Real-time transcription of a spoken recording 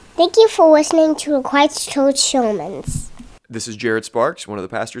Thank you for listening to Christ Church Sermons. This is Jared Sparks, one of the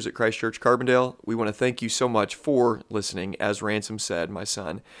pastors at Christ Church Carbondale. We want to thank you so much for listening, as Ransom said, my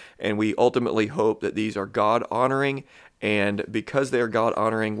son. And we ultimately hope that these are God-honoring, and because they are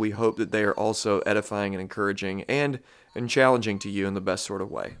God-honoring, we hope that they are also edifying and encouraging and challenging to you in the best sort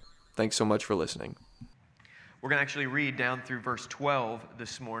of way. Thanks so much for listening. We're going to actually read down through verse 12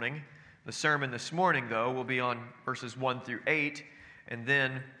 this morning. The sermon this morning, though, will be on verses 1 through 8, and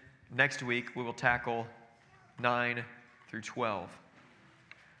then next week we will tackle 9 through 12.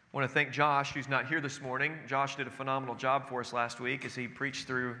 I want to thank Josh, who's not here this morning. Josh did a phenomenal job for us last week as he preached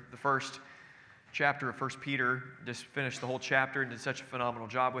through the first chapter of 1 Peter, just finished the whole chapter and did such a phenomenal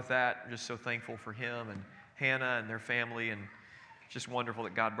job with that. I'm just so thankful for him and Hannah and their family, and just wonderful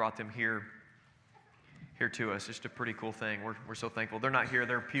that God brought them here to us. Just a pretty cool thing. We're so thankful. They're not here,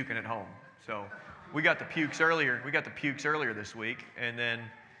 they're puking at home. So we got the pukes earlier. We got the pukes earlier this week, and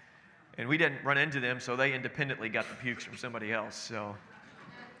we didn't run into them, so they independently got the pukes from somebody else. So,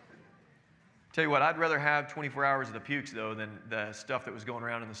 tell you what, I'd rather have 24 hours of the pukes, though, than the stuff that was going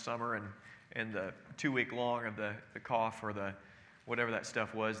around in the summer and the 2-week long of the cough or the whatever that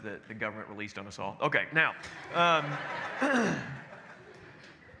stuff was that the government released on us all. Okay, now,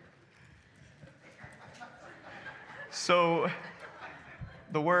 so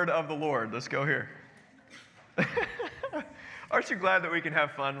the word of the Lord. Let's go here. Aren't you glad that we can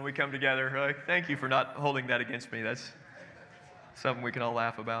have fun when we come together? Thank you for not holding that against me. That's something we can all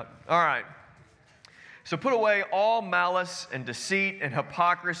laugh about. All right. So put away all malice and deceit and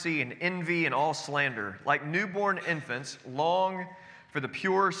hypocrisy and envy and all slander. Like newborn infants, long for the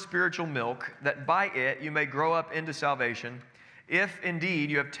pure spiritual milk, that by it you may grow up into salvation, if indeed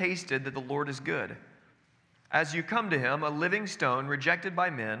you have tasted that the Lord is good. As you come to him, a living stone rejected by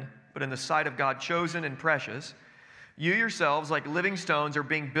men, but in the sight of God chosen and precious, you yourselves, like living stones, are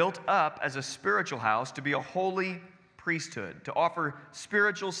being built up as a spiritual house to be a holy priesthood, to offer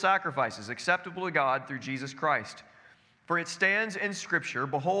spiritual sacrifices acceptable to God through Jesus Christ. For it stands in Scripture,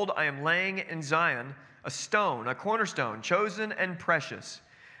 "Behold, I am laying in Zion a stone, a cornerstone, chosen and precious,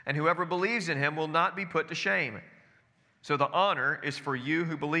 and whoever believes in him will not be put to shame." So the honor is for you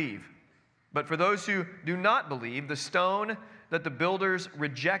who believe. But for those who do not believe, the stone that the builders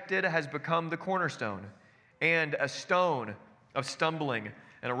rejected has become the cornerstone, and a stone of stumbling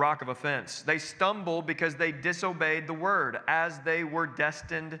and a rock of offense. They stumbled because they disobeyed the word, as they were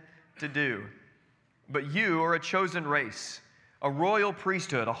destined to do. But you are a chosen race, a royal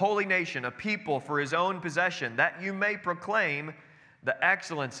priesthood, a holy nation, a people for his own possession, that you may proclaim the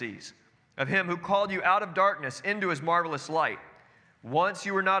excellencies of him who called you out of darkness into his marvelous light. Once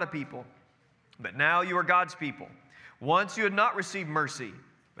you were not a people, but now you are God's people. Once you had not received mercy,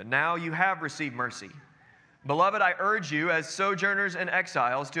 but now you have received mercy. Beloved, I urge you, as sojourners and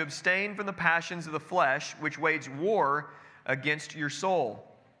exiles, to abstain from the passions of the flesh, which wage war against your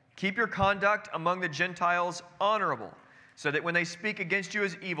soul. Keep your conduct among the Gentiles honorable, so that when they speak against you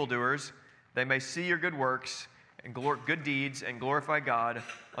as evildoers, they may see your good works and good deeds and glorify God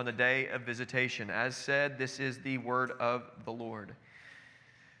on the day of visitation. As said, this is the word of the Lord.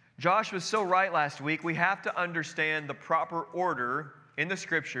 Josh was so right last week. We have to understand the proper order in the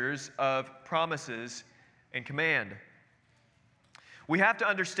Scriptures of promises and command. We have to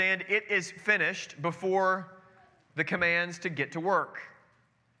understand it is finished before the commands to get to work.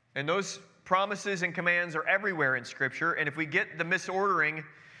 And those promises and commands are everywhere in Scripture, and if we get the misordering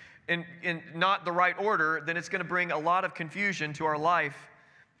in not the right order, then it's going to bring a lot of confusion to our life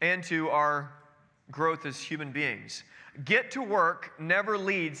and to our growth as human beings. Get to work never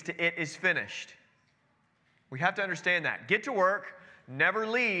leads to it is finished. We have to understand that. Get to work never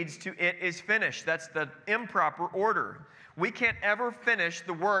leads to it is finished. That's the improper order. We can't ever finish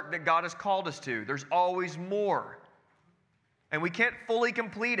the work that God has called us to. There's always more. And we can't fully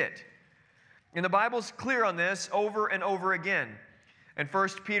complete it. And the Bible's clear on this over and over again. And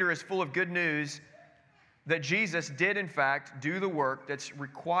 1 Peter is full of good news that Jesus did, in fact, do the work that's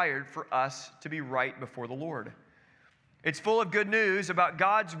required for us to be right before the Lord. It's full of good news about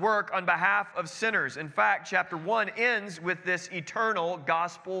God's work on behalf of sinners. In fact, chapter 1 ends with this eternal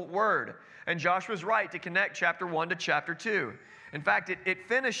gospel word. And Josh was right to connect chapter 1 to chapter 2. In fact, it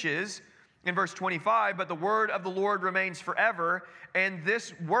finishes in verse 25, "But the word of the Lord remains forever, and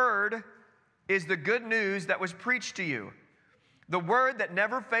this word is the good news that was preached to you." The word that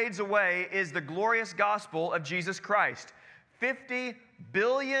never fades away is the glorious gospel of Jesus Christ. 50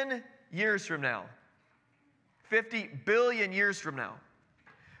 billion years from now, 50 billion years from now,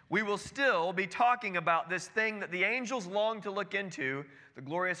 we will still be talking about this thing that the angels long to look into, the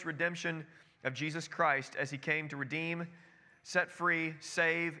glorious redemption of Jesus Christ as he came to redeem set free,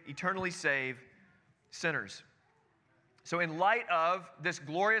 save, eternally save sinners. So in light of this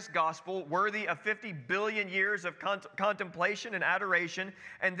glorious gospel, worthy of 50 billion years of contemplation and adoration,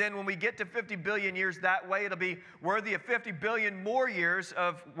 and then when we get to 50 billion years that way, it'll be worthy of 50 billion more years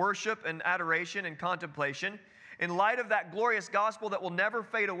of worship and adoration and contemplation. In light of that glorious gospel that will never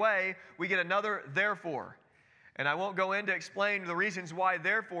fade away, we get another therefore. And I won't go in to explain the reasons why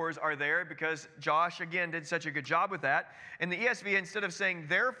therefores are there, because Josh, again, did such a good job with that. In the ESV, instead of saying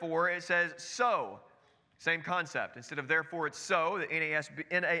therefore, it says so. Same concept. Instead of therefore, it's so. The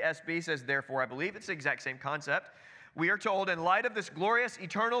NASB says therefore, I believe. It's the exact same concept. We are told, in light of this glorious,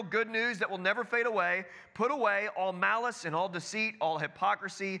 eternal good news that will never fade away, put away all malice and all deceit, all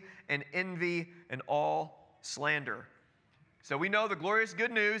hypocrisy and envy and all slander. So we know the glorious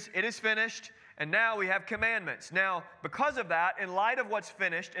good news, it is finished, and now we have commandments. Now, because of that, in light of what's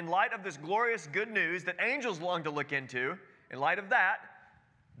finished, in light of this glorious good news that angels long to look into, in light of that,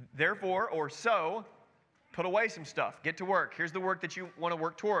 therefore, or so, put away some stuff. Get to work. Here's the work that you want to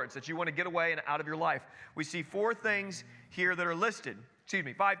work towards, that you want to get away and out of your life. We see 4 things here that are listed.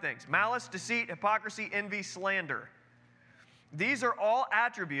 5 things. Malice, deceit, hypocrisy, envy, slander. These are all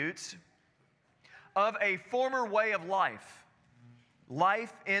attributes of a former way of life.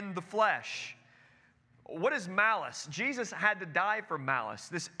 Life in the flesh. What is malice? Jesus had to die for malice.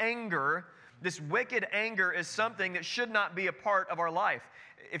 This anger, this wicked anger is something that should not be a part of our life.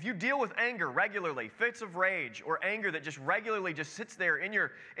 If you deal with anger regularly, fits of rage or anger that just regularly just sits there in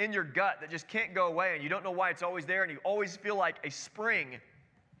your gut that just can't go away and you don't know why it's always there and you always feel like a spring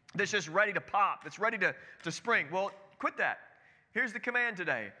that's just ready to pop, that's ready to spring, well, quit that. Here's the command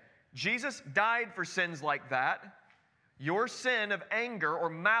today. Jesus died for sins like that. Your sin of anger or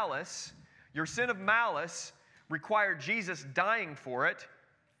malice, your sin of malice required Jesus dying for it.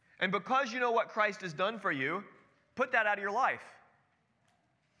 And because you know what Christ has done for you, put that out of your life.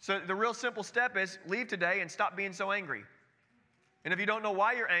 So the real simple step is leave today and stop being so angry. And if you don't know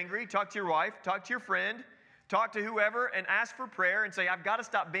why you're angry, talk to your wife, talk to your friend, talk to whoever, and ask for prayer and say, I've got to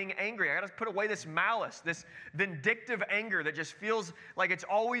stop being angry. I've got to put away this malice, this vindictive anger that just feels like it's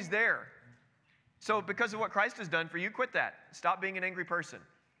always there. So because of what Christ has done for you, quit that. Stop being an angry person.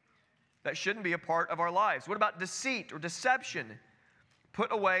 That shouldn't be a part of our lives. What about deceit or deception?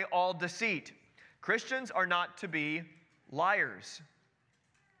 Put away all deceit. Christians are not to be liars.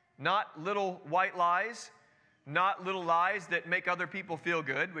 Not little white lies, not little lies that make other people feel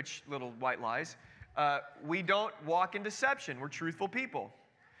good, which little white lies. We don't walk in deception. We're truthful people.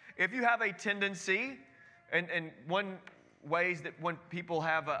 If you have a tendency, and one ways that when people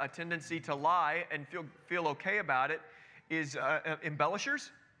have a tendency to lie and feel okay about it is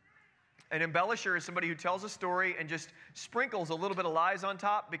embellishers. An embellisher is somebody who tells a story and just sprinkles a little bit of lies on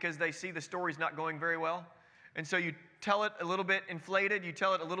top because they see the story's not going very well. And so you tell it a little bit inflated, you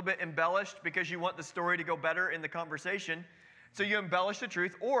tell it a little bit embellished because you want the story to go better in the conversation. So you embellish the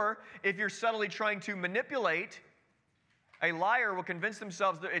truth. Or if you're subtly trying to manipulate, a liar will convince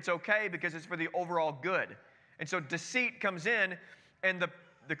themselves that it's okay because it's for the overall good. And so deceit comes in, and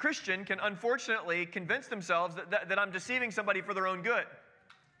the Christian can unfortunately convince themselves that I'm deceiving somebody for their own good.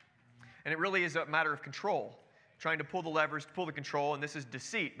 And it really is a matter of control. Trying to pull the levers, pull the control, and this is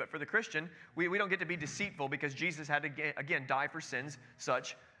deceit. But for the Christian, we don't get to be deceitful because Jesus had to, again, die for sins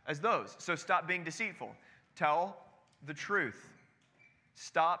such as those. So stop being deceitful. Tell the truth.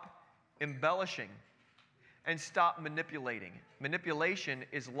 Stop embellishing. And stop manipulating. Manipulation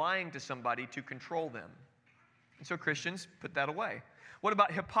is lying to somebody to control them. And so Christians, put that away. What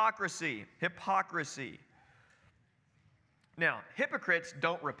about hypocrisy? Hypocrisy. Now, hypocrites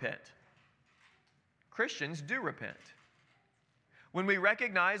don't repent. Christians do repent. When we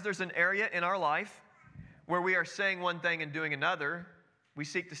recognize there's an area in our life where we are saying one thing and doing another, we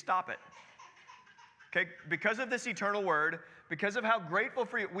seek to stop it. Okay? Because of this eternal word, because of how grateful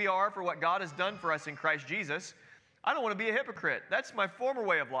we are for what God has done for us in Christ Jesus, I don't want to be a hypocrite. That's my former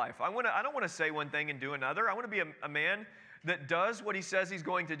way of life. I don't want to say one thing and do another. I want to be a man that does what he says he's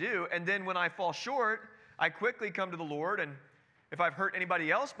going to do, and then when I fall short, I quickly come to the Lord, and if I've hurt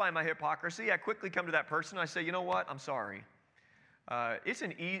anybody else by my hypocrisy, I quickly come to that person and I say, you know what? I'm sorry.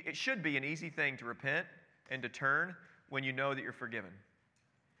 It should be an easy thing to repent and to turn when you know that you're forgiven.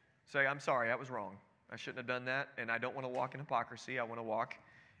 Say, I'm sorry, that was wrong. I shouldn't have done that, and I don't want to walk in hypocrisy. I want to walk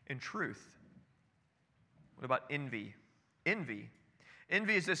in truth. What about envy? Envy.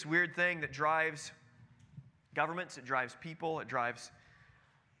 Envy is this weird thing that drives governments, it drives people, it drives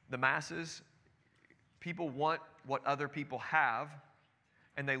the masses. People want what other people have,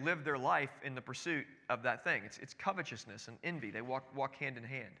 and they live their life in the pursuit of that thing. It's covetousness and envy. They walk hand in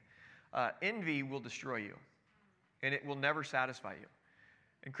hand. Envy will destroy you. and it will never satisfy you.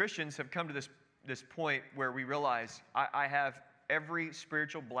 And Christians have come to this point where we realize I have every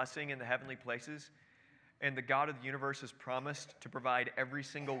spiritual blessing in the heavenly places, and the God of the universe has promised to provide every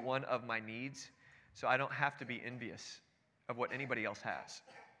single one of my needs, so I don't have to be envious of what anybody else has.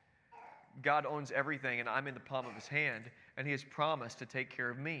 God owns everything, and I'm in the palm of his hand, and he has promised to take care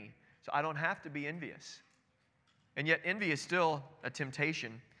of me, so I don't have to be envious. And yet envy is still a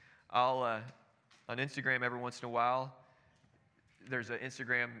temptation. I'll, on Instagram every once in a while, there's an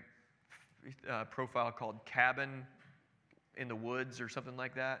Instagram profile called Cabin in the Woods or something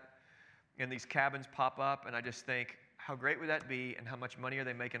like that. And these cabins pop up, and I just think, how great would that be, and how much money are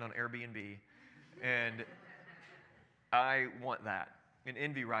they making on Airbnb? And I want that. And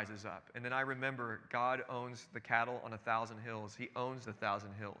envy rises up. And then I remember God owns the cattle on 1,000 hills. He owns the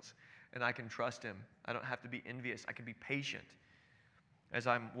 1,000 hills. And I can trust him. I don't have to be envious. I can be patient as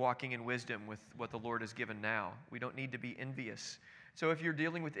I'm walking in wisdom with what the Lord has given now. We don't need to be envious. So if you're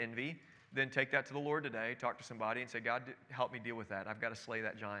dealing with envy, then take that to the Lord today. Talk to somebody and say, God, help me deal with that. I've got to slay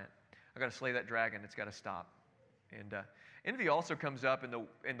that giant. I've got to slay that dragon. It's got to stop. And envy also comes up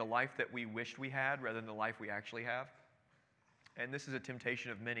in the life that we wished we had rather than the life we actually have. And this is a temptation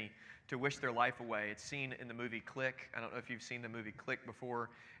of many to wish their life away. It's seen in the movie Click. I don't know if you've seen the movie Click before.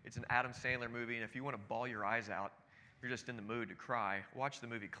 It's an Adam Sandler movie, and if you want to bawl your eyes out, you're just in the mood to cry, watch the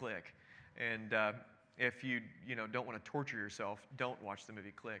movie Click. And if you don't want to torture yourself, don't watch the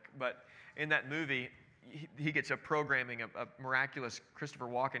movie Click. But in that movie, he gets a programming, a miraculous, Christopher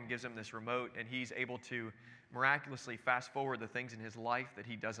Walken gives him this remote, and he's able to miraculously fast forward the things in his life that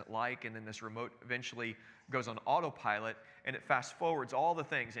he doesn't like, and then this remote eventually goes on autopilot, and it fast forwards all the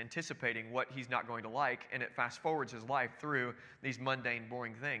things, anticipating what he's not going to like, and it fast forwards his life through these mundane,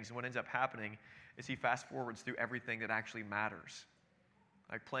 boring things. And what ends up happening is he fast forwards through everything that actually matters,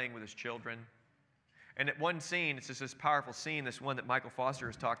 like playing with his children. And at one scene, it's just this powerful scene, this one that Michael Foster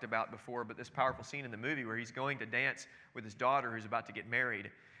has talked about before, but this powerful scene in the movie where he's going to dance with his daughter who's about to get married.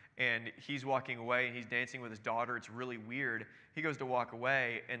 And he's walking away and he's dancing with his daughter. It's really weird. He goes to walk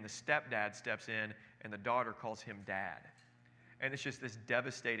away and the stepdad steps in and the daughter calls him dad. And it's just this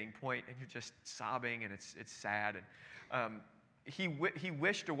devastating point, and you're just sobbing, and it's sad. And he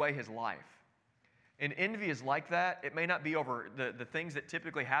wished away his life. And envy is like that. It may not be over the things that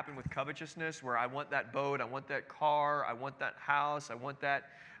typically happen with covetousness, where I want that boat, I want that car, I want that house, I want that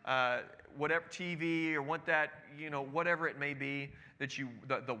whatever TV, or want that, whatever it may be that you,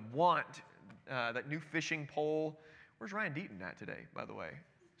 the want, that new fishing pole. Where's Ryan Deaton at today, by the way?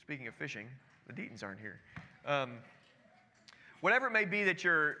 Speaking of fishing, the Deatons aren't here. Whatever it may be that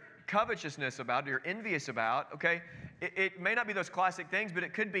you're covetousness about, you're envious about, okay, it may not be those classic things, but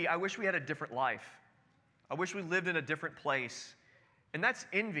it could be, I wish we had a different life. I wish we lived in a different place. And that's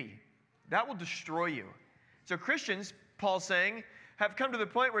envy. That will destroy you. So Christians, Paul's saying, have come to the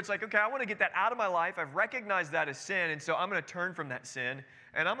point where it's like, okay, I want to get that out of my life. I've recognized that as sin, and so I'm going to turn from that sin,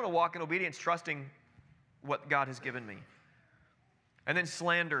 and I'm going to walk in obedience, trusting what God has given me. And then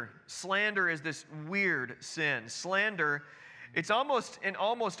slander. Slander is this weird sin. Slander, it's almost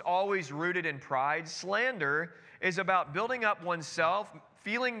always rooted in pride. Slander is about building up oneself,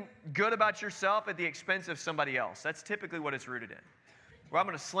 feeling good about yourself at the expense of somebody else. That's typically what it's rooted in. Where I'm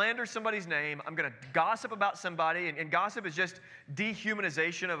going to slander somebody's name, I'm going to gossip about somebody, and gossip is just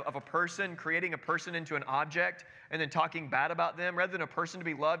dehumanization of a person, creating a person into an object, and then talking bad about them. Rather than a person to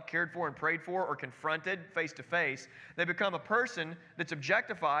be loved, cared for, and prayed for, or confronted face to face, they become a person that's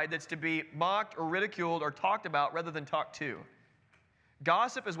objectified, that's to be mocked or ridiculed or talked about rather than talked to.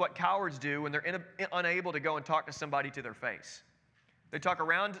 Gossip is what cowards do when they're unable to go and talk to somebody to their face. They talk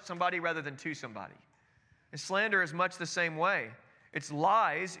around somebody rather than to somebody. And slander is much the same way. It's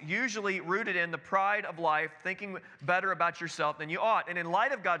lies, usually rooted in the pride of life, thinking better about yourself than you ought. And in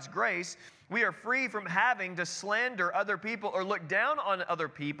light of God's grace, we are free from having to slander other people or look down on other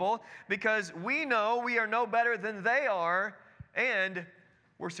people, because we know we are no better than they are, and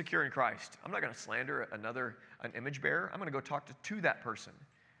we're secure in Christ. I'm not going to slander an image bearer. I'm going to go talk to that person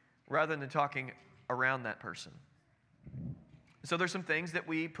rather than talking around that person. So there's some things that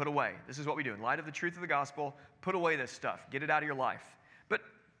we put away. This is what we do. In light of the truth of the gospel, put away this stuff. Get it out of your life. But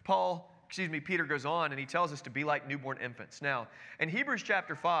Peter goes on and he tells us to be like newborn infants. Now, in Hebrews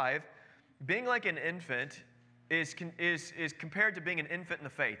chapter 5, being like an infant is compared to being an infant in the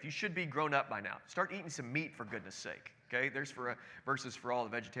faith. You should be grown up by now. Start eating some meat, for goodness sake. Okay, there's verses for all the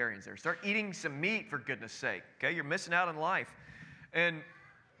vegetarians there. Start eating some meat, for goodness sake. Okay, you're missing out on life. And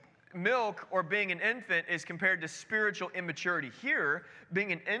milk, or being an infant, is compared to spiritual immaturity. Here,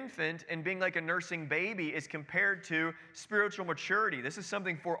 being an infant and being like a nursing baby is compared to spiritual maturity. This is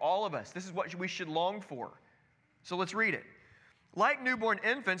something for all of us. This is what we should long for. So let's read it. Like newborn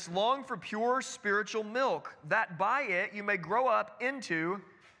infants, long for pure spiritual milk, that by it you may grow up into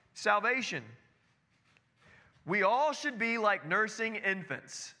salvation. We all should be like nursing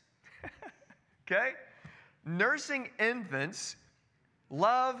infants. Okay? Nursing infants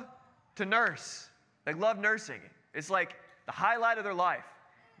love to nurse. They love nursing. It's like the highlight of their life.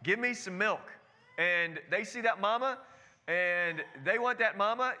 Give me some milk. And they see that mama, and they want that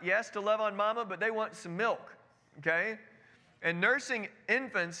mama, yes, to love on mama, but they want some milk. Okay? And nursing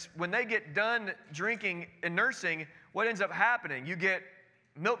infants, when they get done drinking and nursing, what ends up happening? You get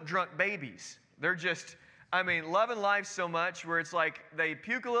milk-drunk babies. They're just, loving life so much where it's like they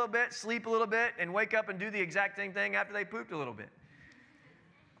puke a little bit, sleep a little bit, and wake up and do the exact same thing after they pooped a little bit.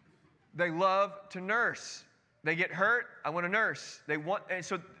 They love to nurse. They get hurt, I want to nurse. And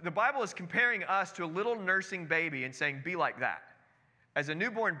so the Bible is comparing us to a little nursing baby and saying, be like that. As a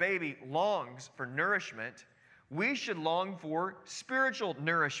newborn baby longs for nourishment, we should long for spiritual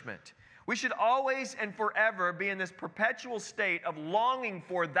nourishment. We should always and forever be in this perpetual state of longing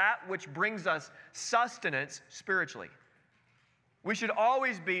for that which brings us sustenance spiritually. We should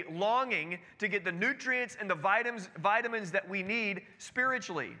always be longing to get the nutrients and the vitamins that we need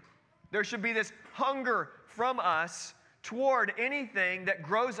spiritually. There should be this hunger from us toward anything that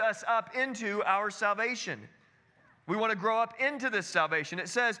grows us up into our salvation. We want to grow up into this salvation. It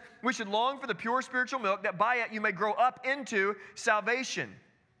says we should long for the pure spiritual milk, that by it you may grow up into salvation.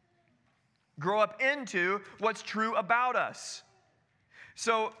 Grow up into what's true about us.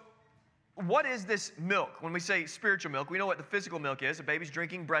 So, what is this milk? When we say spiritual milk, we know what the physical milk is. A baby's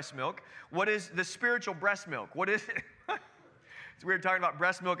drinking breast milk. What is the spiritual breast milk? What is it? It's weird talking about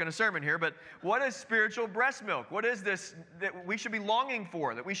breast milk in a sermon here, but what is spiritual breast milk? What is this that we should be longing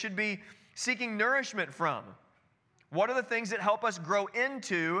for, that we should be seeking nourishment from? What are the things that help us grow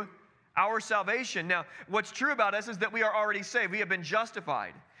into our salvation? Now, what's true about us is that we are already saved. We have been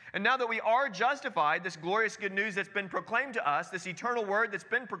justified. And now that we are justified, this glorious good news that's been proclaimed to us, this eternal word that's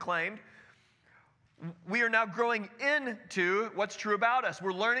been proclaimed, we are now growing into what's true about us.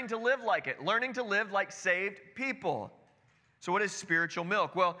 We're learning to live like it, learning to live like saved people. So what is spiritual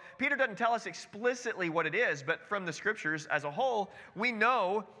milk? Well, Peter doesn't tell us explicitly what it is, but from the scriptures as a whole, we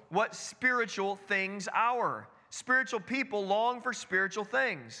know what spiritual things are. Spiritual people long for spiritual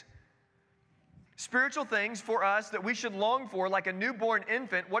things. Spiritual things for us that we should long for like a newborn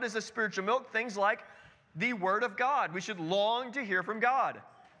infant. What is the spiritual milk? Things like the Word of God. We should long to hear from God.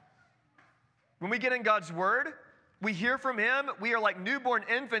 When we get in God's Word, we hear from Him. We are like newborn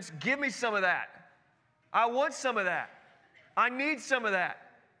infants. Give me some of that. I want some of that. I need some of that.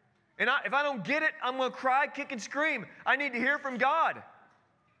 And if I don't get it, I'm going to cry, kick, and scream. I need to hear from God.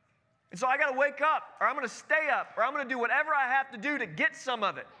 And so I got to wake up, or I'm going to stay up, or I'm going to do whatever I have to do to get some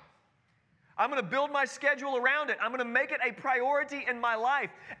of it. I'm going to build my schedule around it. I'm going to make it a priority in my life.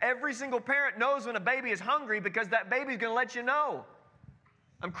 Every single parent knows when a baby is hungry because that baby's going to let you know.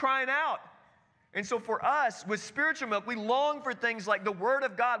 I'm crying out. And so for us, with spiritual milk, we long for things like the Word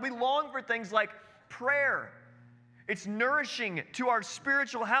of God. We long for things like prayer. It's nourishing to our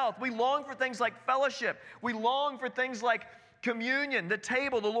spiritual health. We long for things like fellowship. We long for things like communion, the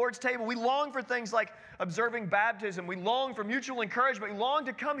table, the Lord's table. We long for things like observing baptism. We long for mutual encouragement. We long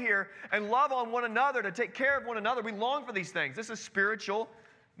to come here and love on one another, to take care of one another. We long for these things. This is spiritual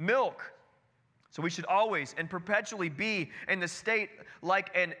milk. So we should always and perpetually be in the state like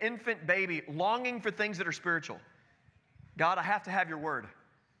an infant baby, longing for things that are spiritual. God, I have to have your word.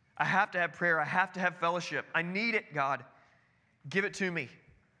 I have to have prayer. I have to have fellowship. I need it, God. Give it to me.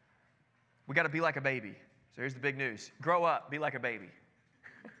 We got to be like a baby. So here's the big news. Grow up, be like a baby.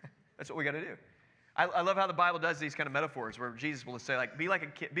 That's what we got to do. I love how the Bible does these kind of metaphors where Jesus will say, like, be like a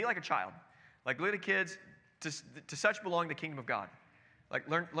kid, be like a child. Like little kids, to such belong the kingdom of God. Like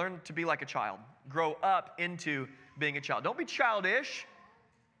learn to be like a child. Grow up into being a child. Don't be childish.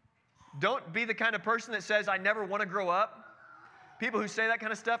 Don't be the kind of person that says, I never want to grow up. People who say that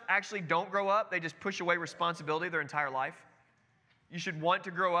kind of stuff actually don't grow up. They just push away responsibility their entire life. You should want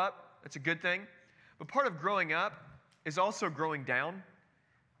to grow up. That's a good thing. But part of growing up is also growing down.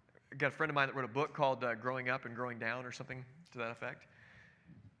 I got a friend of mine that wrote a book called Growing Up and Growing Down or something to that effect.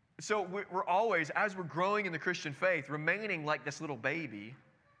 So we're always, as we're growing in the Christian faith, remaining like this little baby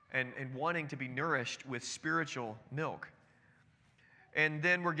and wanting to be nourished with spiritual milk. And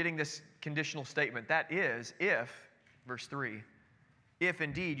then we're getting this conditional statement. That is, if, verse 3, if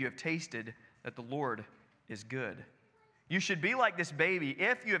indeed you have tasted that the Lord is good. You should be like this baby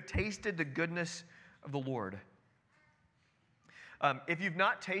if you have tasted the goodness of the Lord. If you've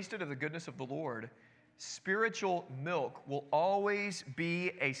not tasted of the goodness of the Lord, spiritual milk will always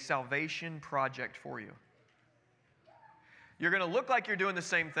be a salvation project for you. You're going to look like you're doing the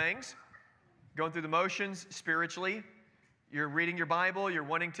same things, going through the motions spiritually. You're reading your Bible, you're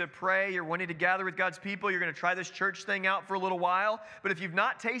wanting to pray, you're wanting to gather with God's people, you're going to try this church thing out for a little while. But if you've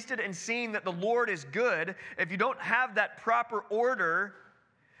not tasted and seen that the Lord is good, if you don't have that proper order,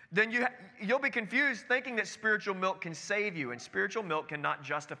 then you'll be confused thinking that spiritual milk can save you, and spiritual milk cannot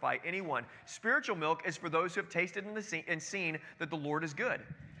justify anyone. Spiritual milk is for those who have tasted and seen that the Lord is good.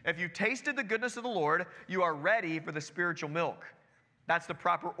 If you tasted the goodness of the Lord, you are ready for the spiritual milk. That's the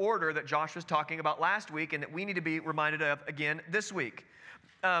proper order that Josh was talking about last week and that we need to be reminded of again this week.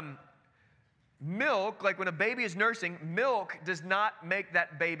 Milk, like when a baby is nursing, milk does not make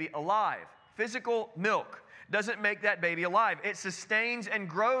that baby alive. Physical milk doesn't make that baby alive. It sustains and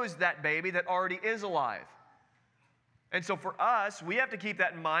grows that baby that already is alive. And so for us, we have to keep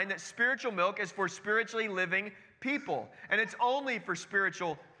that in mind, that spiritual milk is for spiritually living people. And it's only for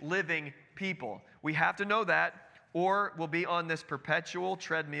spiritual living people. We have to know that, or we'll be on this perpetual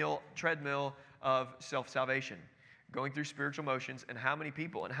treadmill of self-salvation, going through spiritual motions. And how many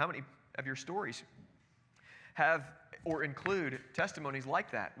people and how many of your stories have or include testimonies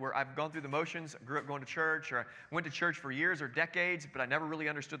like that, where I've gone through the motions, grew up going to church, or I went to church for years or decades, but I never really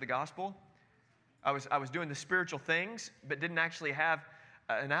understood the gospel. I was doing the spiritual things, but didn't actually have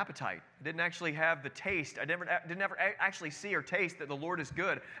an appetite. I didn't actually have the taste. I didn't ever actually see or taste that the Lord is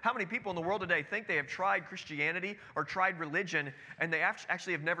good. How many people in the world today think they have tried Christianity or tried religion, and they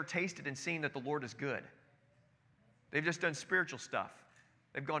actually have never tasted and seen that the Lord is good? They've just done spiritual stuff.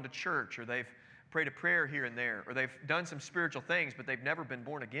 They've gone to church, or they've prayed a prayer here and there, or they've done some spiritual things, but they've never been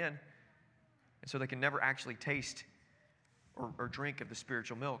born again. And so they can never actually taste or drink of the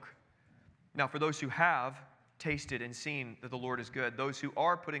spiritual milk. Now, for those who have tasted and seen that the Lord is good, those who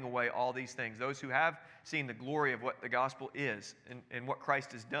are putting away all these things, those who have seen the glory of what the gospel is and what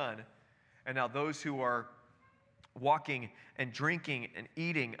Christ has done, and now those who are walking and drinking and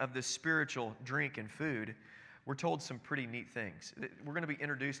eating of this spiritual drink and food, we're told some pretty neat things. We're going to be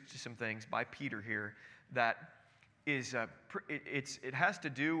introduced to some things by Peter here that is, it has to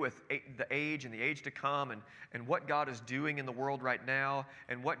do with the age and the age to come, and what God is doing in the world right now,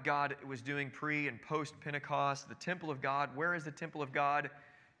 and what God was doing pre and post Pentecost, the temple of God. Where is the temple of God?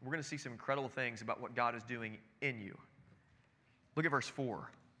 We're going to see some incredible things about what God is doing in you. Look at verse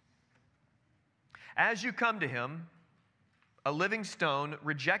 4. As you come to him, a living stone,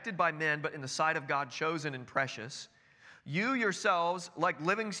 rejected by men, but in the sight of God chosen and precious, you yourselves, like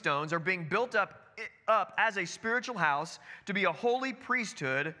living stones, are being built up as a spiritual house to be a holy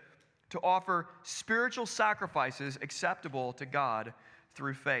priesthood, to offer spiritual sacrifices acceptable to God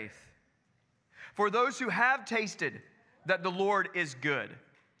through faith. For those who have tasted that the Lord is good,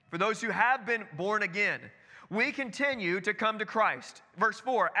 for those who have been born again, we continue to come to Christ. Verse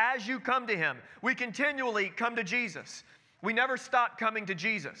 4, as you come to him, we continually come to Jesus. We never stop coming to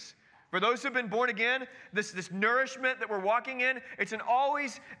Jesus. For those who've been born again, this nourishment that we're walking in, it's an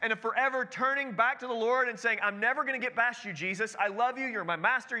always and a forever turning back to the Lord and saying, I'm never going to get past you, Jesus. I love you. You're my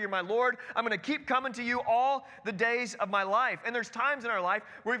master. You're my Lord. I'm going to keep coming to you all the days of my life. And there's times in our life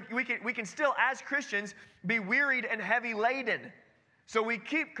where we can still, as Christians, be wearied and heavy laden. So we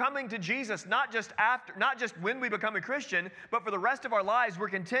keep coming to Jesus, not just when we become a Christian, but for the rest of our lives, we're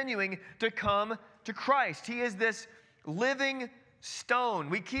continuing to come to Christ. He is this living stone.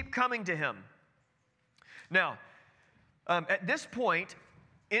 We keep coming to him. Now, at this point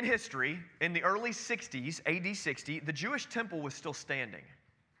in history, in the early 60s, AD 60, the Jewish temple was still standing.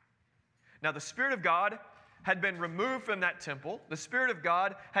 Now, the Spirit of God had been removed from that temple. The Spirit of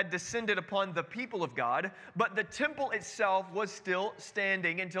God had descended upon the people of God, but the temple itself was still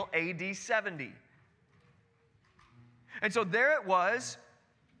standing until AD 70. And so there it was.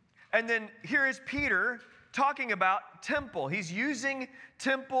 And then here is Peter talking about temple. He's using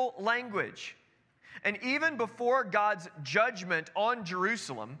temple language. And even before God's judgment on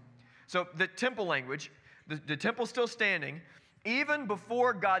Jerusalem, so the temple language, the temple's still standing, even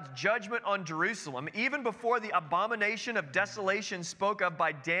before God's judgment on Jerusalem, even before the abomination of desolation spoke of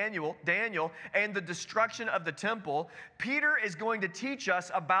by Daniel and the destruction of the temple, Peter is going to teach us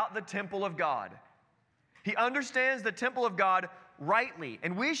about the temple of God. He understands the temple of God rightly,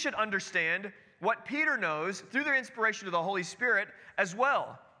 and we should understand what Peter knows through the inspiration of the Holy Spirit as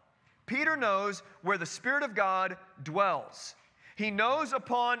well. Peter knows where the Spirit of God dwells. He knows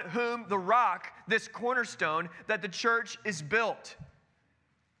upon whom the rock, this cornerstone, that the church is built.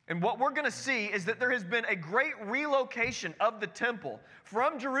 And what we're going to see is that there has been a great relocation of the temple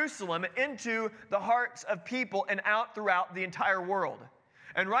from Jerusalem into the hearts of people and out throughout the entire world.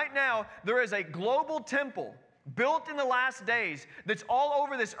 And right now, there is a global temple built in the last days that's all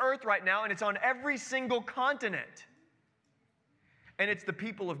over this earth right now, and it's on every single continent. and it's the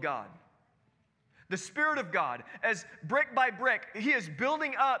people of God. The Spirit of God, as brick by brick, He is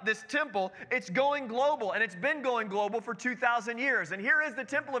building up this temple. It's going global, and it's been going global for 2,000 years. And here is the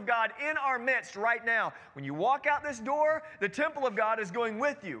temple of God in our midst right now. When you walk out this door, the temple of God is going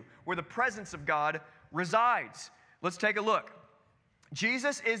with you, where the presence of God resides. Let's take a look.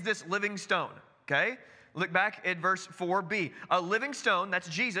 Jesus is this living stone, okay? Look back at verse 4b. A living stone, that's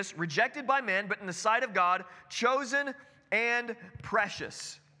Jesus, rejected by men, but in the sight of God, chosen and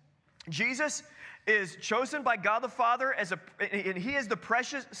precious. Jesus is chosen by God the Father and He is the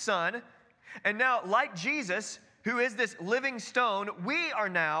precious Son. And now, like Jesus, who is this living stone, we are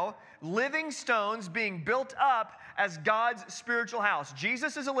now living stones being built up as God's spiritual house.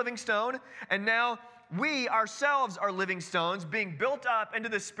 Jesus is a living stone, and now we ourselves are living stones being built up into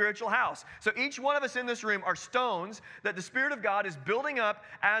this spiritual house. So each one of us in this room are stones that the Spirit of God is building up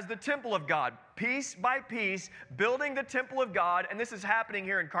as the temple of God, piece by piece, building the temple of God. And this is happening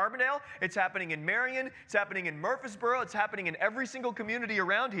here in Carbondale. It's happening in Marion. It's happening in Murfreesboro. It's happening in every single community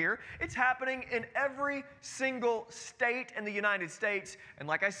around here. It's happening in every single state in the United States. And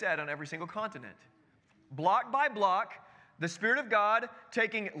like I said, on every single continent. Block by block, the Spirit of God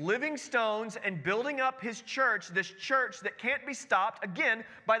taking living stones and building up His church, this church that can't be stopped, again,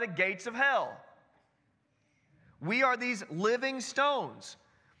 by the gates of hell. We are these living stones,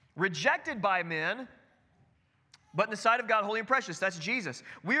 rejected by men, but in the sight of God, holy and precious. That's Jesus.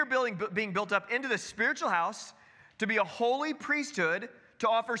 We are being built up into this spiritual house to be a holy priesthood, to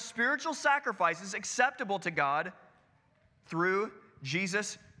offer spiritual sacrifices acceptable to God through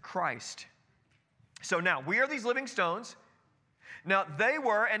Jesus Christ. So now, we are these living stones. Now, they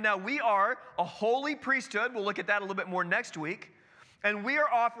were, and now we are a holy priesthood. We'll look at that a little bit more next week. And we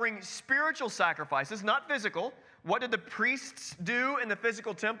are offering spiritual sacrifices, not physical. What did the priests do in the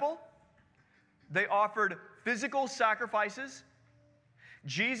physical temple? They offered physical sacrifices.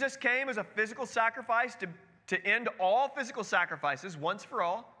 Jesus came as a physical sacrifice to end all physical sacrifices once for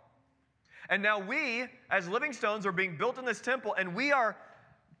all. And now we, as living stones, are being built in this temple, and we are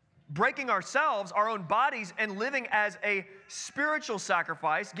breaking ourselves, our own bodies, and living as a spiritual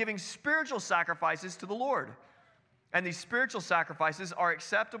sacrifice, giving spiritual sacrifices to the Lord. And these spiritual sacrifices are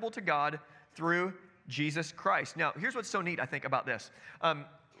acceptable to God through Jesus Christ. Now, here's what's so neat, I think, about this.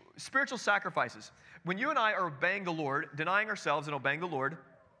 Spiritual sacrifices. When you and I are obeying the Lord, denying ourselves and obeying the Lord,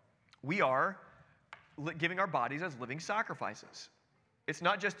 we are giving our bodies as living sacrifices. It's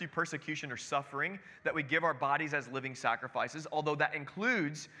not just through persecution or suffering that we give our bodies as living sacrifices, although that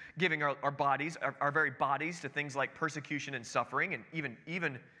includes giving our bodies, our very bodies, to things like persecution and suffering and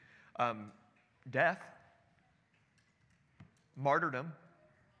even death, martyrdom.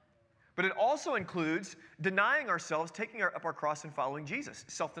 But it also includes denying ourselves, taking up our cross and following Jesus,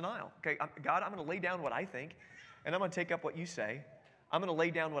 self-denial. Okay, God, I'm going to lay down what I think, and I'm going to take up what you say. I'm going to lay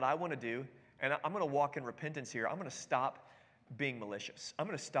down what I want to do, and I'm going to walk in repentance here. I'm going to stop being malicious. I'm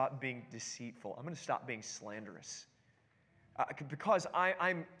going to stop being deceitful. I'm going to stop being slanderous. Because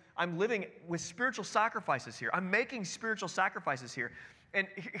I'm living with spiritual sacrifices here. I'm making spiritual sacrifices here. And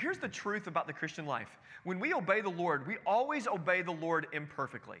here's the truth about the Christian life. When we obey the Lord, we always obey the Lord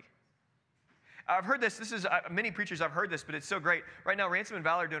imperfectly. I've heard this. This is many preachers I've heard this, but it's so great. Right now, Ransom and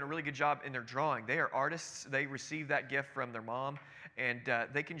Valor are doing a really good job in their drawing. They are artists. They receive that gift from their mom, and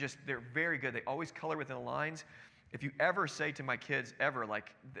they're very good. They always color within the lines. If you ever say to my kids,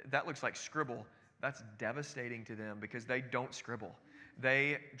 that looks like scribble, that's devastating to them because they don't scribble.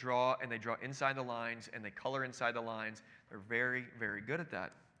 They draw, and they draw inside the lines, and they color inside the lines. They're very, very good at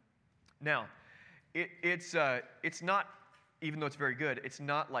that. Now, it's not, even though it's very good, it's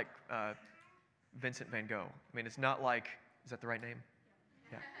not like Vincent van Gogh. I mean, it's not like, is that the right name?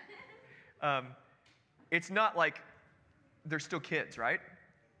 Yeah. It's not like they're still kids, right?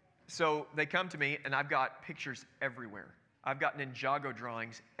 So they come to me, and I've got pictures everywhere. I've got Ninjago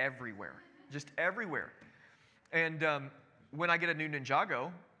drawings everywhere, just everywhere. And when I get a new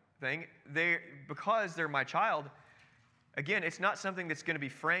Ninjago thing, because they're my child, again, it's not something that's going to be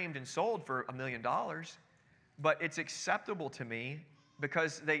framed and sold for $1 million, but it's acceptable to me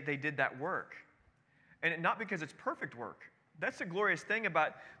because they did that work. And not because it's perfect work. That's the glorious thing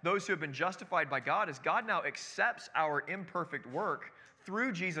about those who have been justified by God, is God now accepts our imperfect work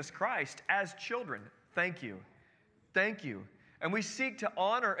through Jesus Christ as children. Thank you. Thank you. And we seek to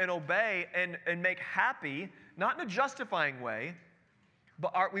honor and obey and make happy, not in a justifying way,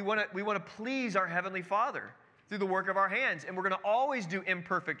 but we want to please our Heavenly Father through the work of our hands. And we're going to always do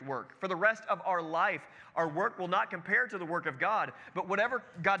imperfect work. For the rest of our life, our work will not compare to the work of God. But whatever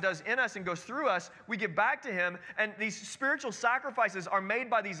God does in us and goes through us, we give back to Him. And these spiritual sacrifices are made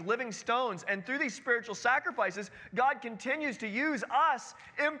by these living stones. And through these spiritual sacrifices, God continues to use us,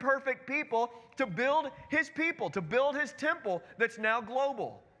 imperfect people, to build His people, to build His temple that's now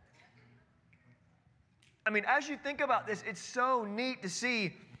global. I mean, as you think about this, it's so neat to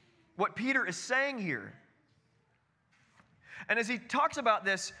see what Peter is saying here. And as he talks about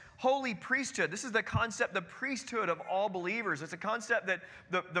this holy priesthood, this is the concept, the priesthood of all believers. It's a concept that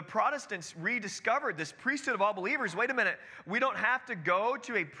the Protestants rediscovered, this priesthood of all believers. Wait a minute, we don't have to go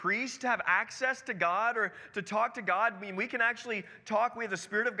to a priest to have access to God or to talk to God. I mean, we can actually talk, we have the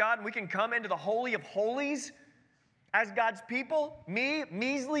Spirit of God, and we can come into the Holy of Holies as God's people. Me,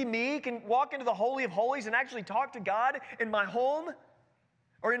 measly me, can walk into the Holy of Holies and actually talk to God in my home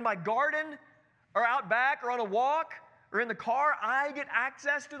or in my garden or out back or on a walk or in the car. I get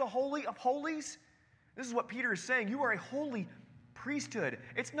access to the Holy of Holies. This is what Peter is saying. You are a holy priesthood.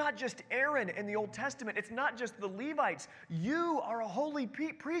 It's not just Aaron in the Old Testament. It's not just the Levites. You are a holy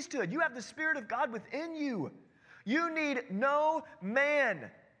priesthood. You have the Spirit of God within you. You need no man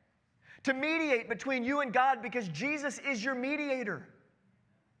to mediate between you and God because Jesus is your mediator.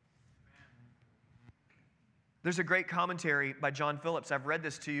 There's a great commentary by John Phillips. I've read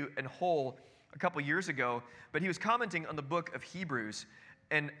this to you in whole a couple years ago, but he was commenting on the book of Hebrews,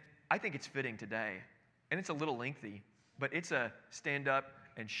 and I think it's fitting today. And it's a little lengthy, but it's a stand up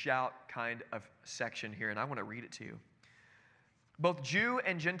and shout kind of section here, and I want to read it to you. Both Jew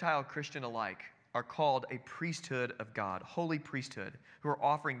and Gentile Christian alike are called a priesthood of God, holy priesthood, who are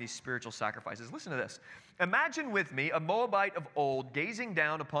offering these spiritual sacrifices. Listen to this. Imagine with me a Moabite of old gazing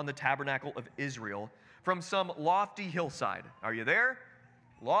down upon the tabernacle of Israel from some lofty hillside. Are you there?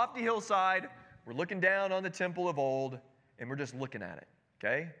 Lofty hillside. We're looking down on the temple of old, and we're just looking at it,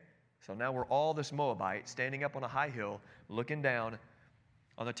 okay? So now we're all this Moabite standing up on a high hill, looking down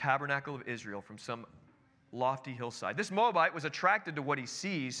on the tabernacle of Israel from some lofty hillside. This Moabite was attracted to what he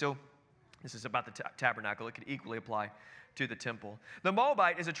sees, so this is about the tabernacle. It could equally apply to the temple. The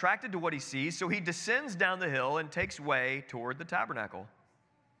Moabite is attracted to what he sees, so he descends down the hill and takes way toward the tabernacle.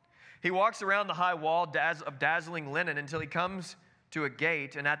 He walks around the high wall of dazzling linen until he comes to a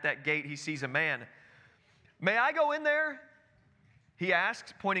gate, and at that gate he sees a man. "May I go in there?" he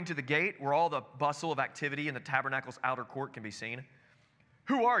asks, pointing to the gate where all the bustle of activity in the tabernacle's outer court can be seen.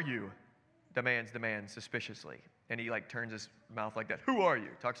 "Who are you?" demands the man suspiciously. And he turns his mouth like that. "Who are you?"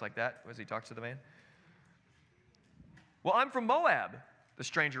 Talks like that as he talks to the man. "Well, I'm from Moab," the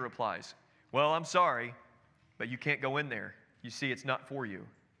stranger replies. "Well, I'm sorry, but you can't go in there. You see, it's not for you.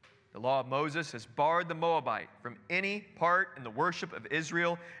 The law of Moses has barred the Moabite from any part in the worship of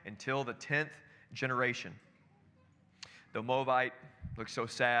Israel until the 10th generation." The Moabite looked so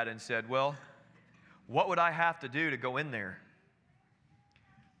sad and said, "Well, what would I have to do to go in there?"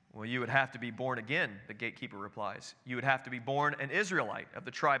 "Well, you would have to be born again," the gatekeeper replies. "You would have to be born an Israelite of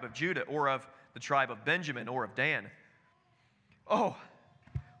the tribe of Judah or of the tribe of Benjamin or of Dan." "Oh,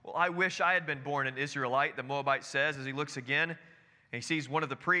 well, I wish I had been born an Israelite," the Moabite says as he looks again. And he sees one of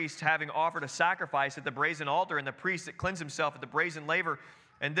the priests having offered a sacrifice at the brazen altar, and the priest that cleansed himself at the brazen laver.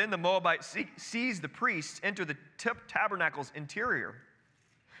 And then the Moabite sees the priests enter the tabernacle's interior.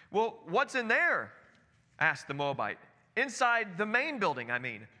 "Well, what's in there?" asked the Moabite. "Inside the main building, I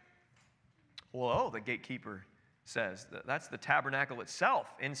mean." "Well, the gatekeeper says, that's the tabernacle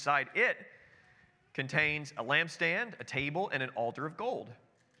itself. Inside it contains a lampstand, a table, and an altar of gold.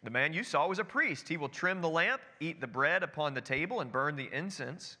 The man you saw was a priest. He will trim the lamp, eat the bread upon the table, and burn the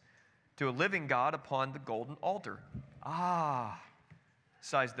incense to a living God upon the golden altar." "Ah,"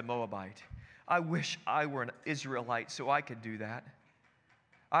 sighs the Moabite, "I wish I were an Israelite so I could do that.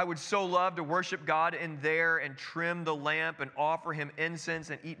 I would so love to worship God in there and trim the lamp and offer Him incense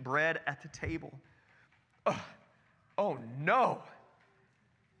and eat bread at the table." Oh no,"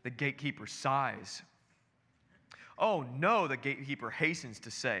 the gatekeeper sighs. "Oh no," the gatekeeper hastens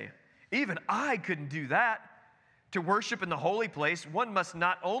to say. "Even I couldn't do that. To worship in the holy place, one must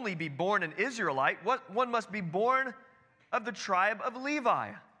not only be born an Israelite, one must be born of the tribe of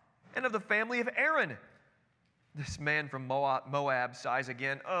Levi and of the family of Aaron." This man from Moab sighs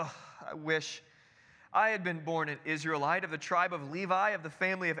again. "I wish I had been born an Israelite of the tribe of Levi, of the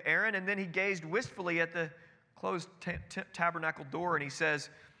family of Aaron." And then he gazed wistfully at the closed tabernacle door and he says,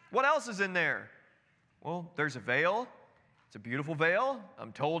 "What else is in there?" "Well, there's a veil. It's a beautiful veil.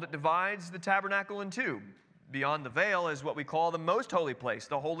 I'm told it divides the tabernacle in two. Beyond the veil is what we call the most holy place,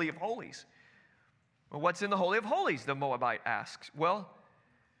 the Holy of Holies." "Well, what's in the Holy of Holies?" the Moabite asks. "Well,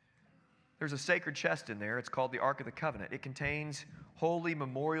 there's a sacred chest in there. It's called the Ark of the Covenant. It contains holy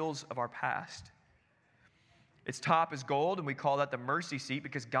memorials of our past. Its top is gold, and we call that the mercy seat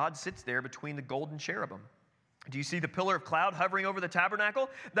because God sits there between the golden cherubim. Do you see the pillar of cloud hovering over the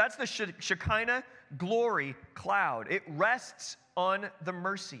tabernacle? That's the Shekinah glory cloud. It rests on the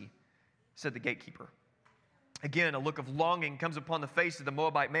mercy, said the gatekeeper. Again, a look of longing comes upon the face of the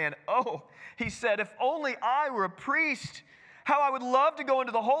Moabite man. Oh, he said, if only I were a priest, how I would love to go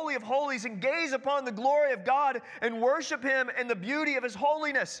into the Holy of Holies and gaze upon the glory of God and worship Him in the beauty of His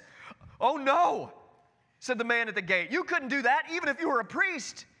holiness. Oh no, said the man at the gate. You couldn't do that even if you were a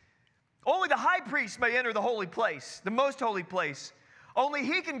priest. Only the high priest may enter the holy place, the most holy place. Only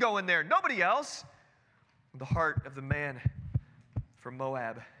he can go in there, nobody else. The heart of the man from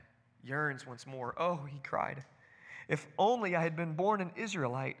Moab yearns once more. Oh, he cried, if only I had been born an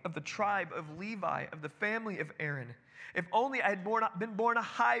Israelite of the tribe of Levi, of the family of Aaron. If only I had been born a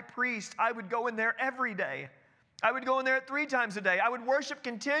high priest, I would go in there every day. I would go in there 3 times a day. I would worship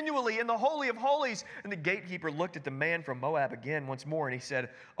continually in the Holy of Holies. And the gatekeeper looked at the man from Moab again once more, and he said,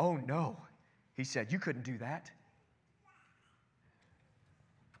 oh no. He said, you couldn't do that.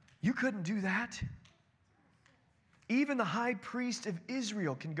 You couldn't do that. Even the high priest of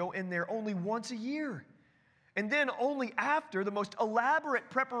Israel can go in there only once a year. And then only after the most elaborate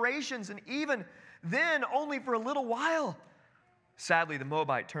preparations, and even then only for a little while. Sadly, the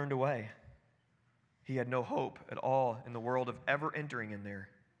Moabite turned away. He had no hope at all in the world of ever entering in there.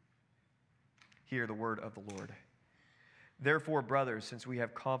 Hear the word of the Lord. Therefore, brothers, since we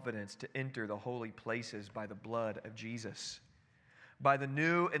have confidence to enter the holy places by the blood of Jesus, by the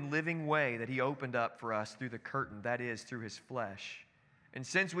new and living way that He opened up for us through the curtain, that is, through His flesh. And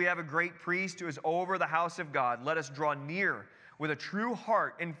since we have a great priest who is over the house of God, let us draw near with a true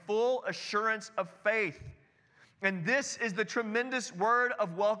heart in full assurance of faith. And this is the tremendous word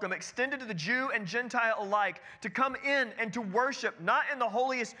of welcome extended to the Jew and Gentile alike, to come in and to worship, not in the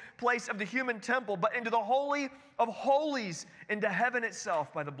holiest place of the human temple, but into the Holy of Holies, into heaven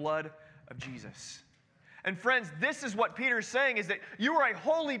itself by the blood of Jesus. And friends, this is what Peter is saying, is that you are a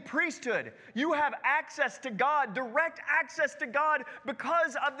holy priesthood. You have access to God, direct access to God,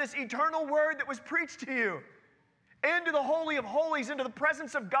 because of this eternal word that was preached to you. Into the Holy of Holies, into the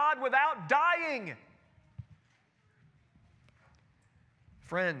presence of God without dying.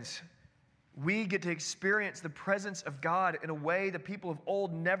 Friends, we get to experience the presence of God in a way the people of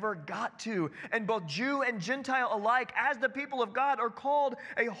old never got to. And both Jew and Gentile alike, as the people of God, are called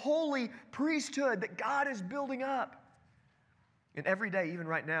a holy priesthood that God is building up. And every day, even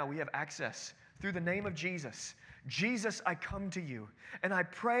right now, we have access through the name of Jesus. Jesus, I come to you, and I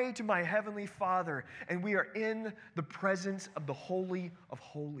pray to my heavenly Father, and we are in the presence of the Holy of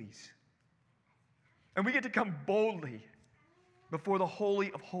Holies. And we get to come boldly before the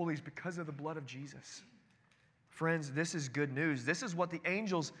Holy of Holies because of the blood of Jesus. Friends, this is good news. This is what the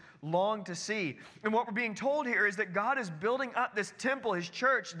angels long to see. And what we're being told here is that God is building up this temple, His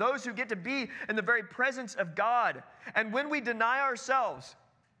church, those who get to be in the very presence of God. And when we deny ourselves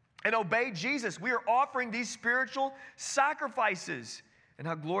and obey Jesus, we are offering these spiritual sacrifices. And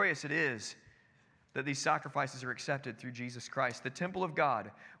how glorious it is that these sacrifices are accepted through Jesus Christ. The temple of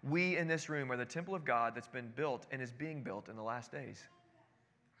God, we in this room are the temple of God that's been built and is being built in the last days.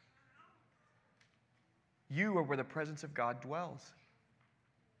 You are where the presence of God dwells.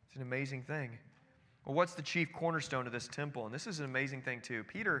 It's an amazing thing. Well, what's the chief cornerstone of this temple? And this is an amazing thing too.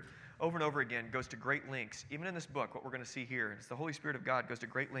 Peter, over and over again, goes to great lengths. Even in this book, what we're going to see here is the Holy Spirit of God goes to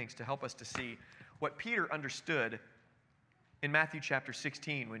great lengths to help us to see what Peter understood in Matthew chapter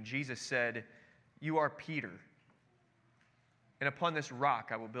 16 when Jesus said, you are Peter, and upon this rock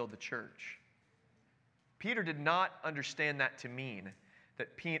I will build the church. Peter did not understand that to mean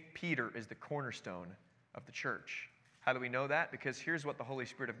that Peter is the cornerstone of the church. How do we know that? Because here's what the Holy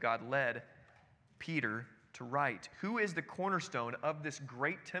Spirit of God led Peter to write. Who is the cornerstone of this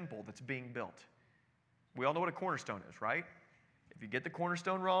great temple that's being built? We all know what a cornerstone is, right? If you get the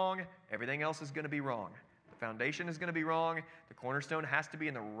cornerstone wrong, everything else is going to be wrong. The foundation is going to be wrong. The cornerstone has to be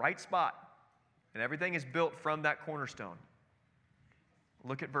in the right spot. And everything is built from that cornerstone.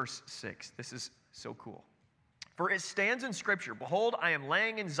 Look at verse 6. This is so cool. For it stands in Scripture, behold, I am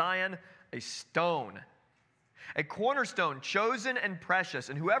laying in Zion a stone, a cornerstone chosen and precious,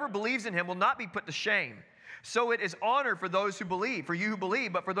 and whoever believes in him will not be put to shame. So it is honor for those who believe, for you who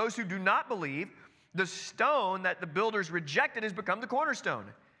believe, but for those who do not believe, the stone that the builders rejected has become the cornerstone,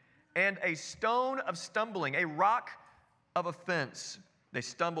 and a stone of stumbling, a rock of offense. They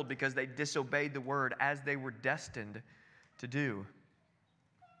stumbled because they disobeyed the word as they were destined to do.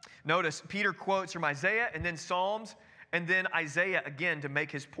 Notice, Peter quotes from Isaiah and then Psalms and then Isaiah again to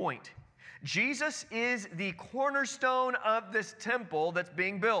make his point. Jesus is the cornerstone of this temple that's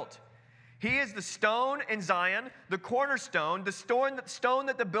being built. He is the stone in Zion, the cornerstone, the stone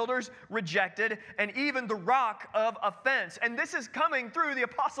that the builders rejected, and even the rock of offense. And this is coming through the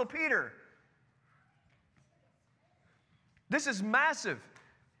Apostle Peter. This is massive.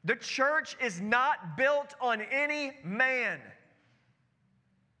 The church is not built on any man.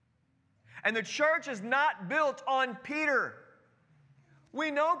 And the church is not built on Peter.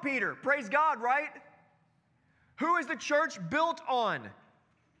 We know Peter. Praise God, right? Who is the church built on?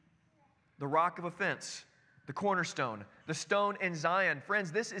 The rock of offense, the cornerstone, the stone in Zion.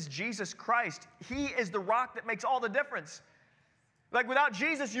 Friends, this is Jesus Christ. He is the rock that makes all the difference. Like without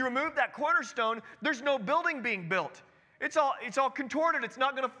Jesus, you remove that cornerstone, there's no building being built. It's all contorted. It's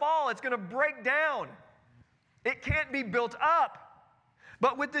not going to fall. It's going to break down. It can't be built up.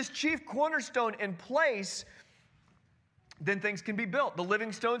 But with this chief cornerstone in place, then things can be built. The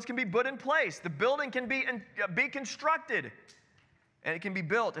living stones can be put in place. The building can be constructed. And it can be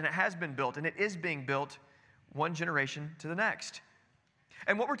built, and it has been built, and it is being built one generation to the next.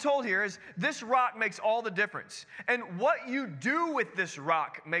 And what we're told here is this rock makes all the difference. And what you do with this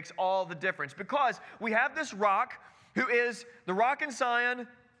rock makes all the difference. Because we have this rock who is the rock in Zion,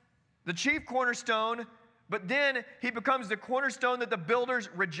 the chief cornerstone, but then he becomes the cornerstone that the builders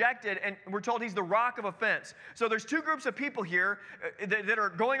rejected, and we're told he's the rock of offense. So there's two groups of people here that are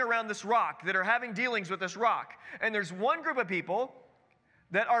going around this rock, that are having dealings with this rock. And there's one group of people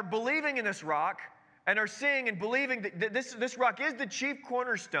that are believing in this rock and are seeing and believing that this rock is the chief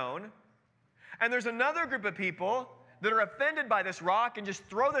cornerstone. And there's another group of people that are offended by this rock and just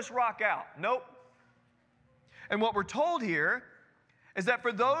throw this rock out. Nope. And what we're told here is that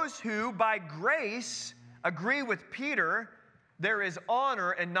for those who, by grace, agree with Peter, there is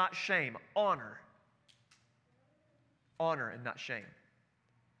honor and not shame. Honor. Honor and not shame.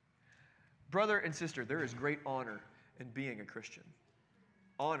 Brother and sister, there is great honor in being a Christian.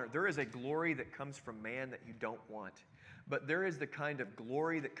 Honor. There is a glory that comes from man that you don't want. But there is the kind of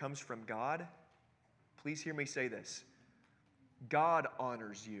glory that comes from God. Please hear me say this. God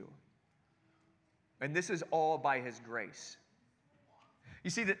honors you. And this is all by His grace. You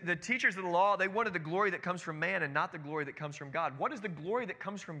see, the teachers of the law, they wanted the glory that comes from man and not the glory that comes from God. What is the glory that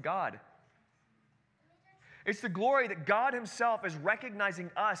comes from God? It's the glory that God Himself is recognizing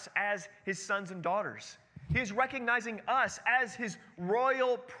us as His sons and daughters. He is recognizing us as His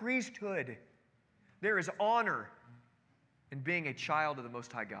royal priesthood. There is honor in being a child of the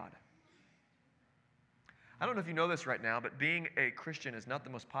Most High God. I don't know if you know this right now, but being a Christian is not the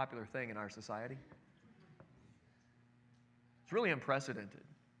most popular thing in our society. It's really unprecedented.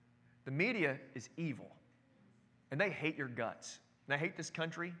 The media is evil, and they hate your guts. And they hate this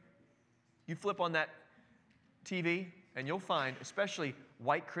country. You flip on that TV, and you'll find, especially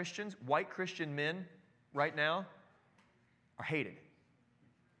white Christians, white Christian men right now are hated.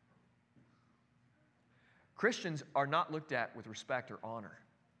 Christians are not looked at with respect or honor.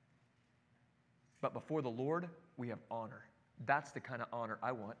 But before the Lord, we have honor. That's the kind of honor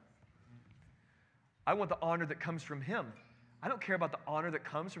I want. I want the honor that comes from Him. I don't care about the honor that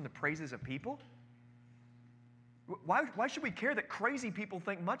comes from the praises of people. Why should we care that crazy people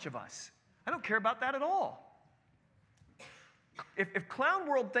think much of us? I don't care about that at all. If Clown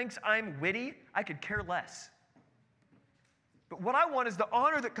World thinks I'm witty, I could care less. But what I want is the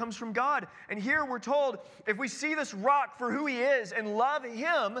honor that comes from God. And here we're told, if we see this rock for who He is and love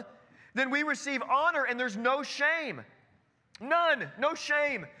Him, then we receive honor and there's no shame. None. No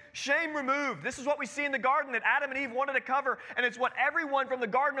shame. Shame removed. This is what we see in the garden that Adam and Eve wanted to cover, and it's what everyone from the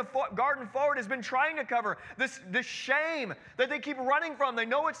garden forward has been trying to cover. This shame that they keep running from. They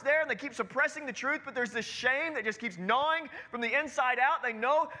know it's there, and they keep suppressing the truth, but there's this shame that just keeps gnawing from the inside out. They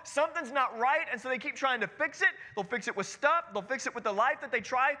know something's not right, and so they keep trying to fix it. They'll fix it with stuff. They'll fix it with the life that they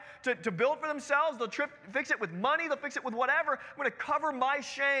try to build for themselves. They'll fix it with money. They'll fix it with whatever. I'm going to cover my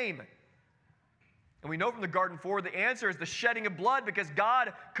shame. And we know from the garden forward the answer is the shedding of blood, because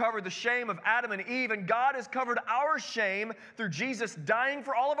God covered the shame of Adam and Eve, and God has covered our shame through Jesus dying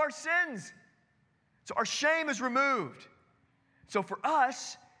for all of our sins. So our shame is removed. So for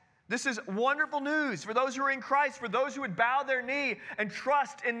us, this is wonderful news for those who are in Christ, for those who would bow their knee and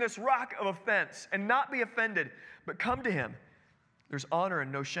trust in this rock of offense and not be offended, but come to Him. There's honor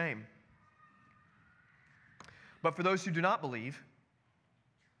and no shame. But for those who do not believe,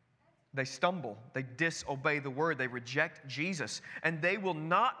 they stumble, they disobey the word, they reject Jesus, and they will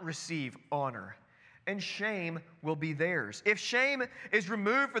not receive honor, and shame will be theirs. If shame is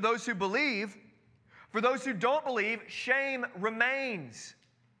removed for those who believe, for those who don't believe, shame remains.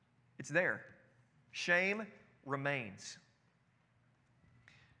 It's there. Shame remains.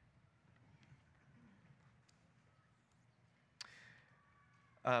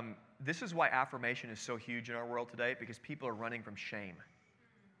 This is why affirmation is so huge in our world today, because people are running from shame.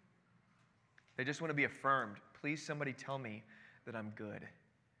 They just want to be affirmed. Please, somebody tell me that I'm good.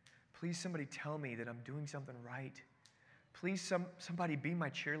 Please, somebody tell me that I'm doing something right. Please, somebody be my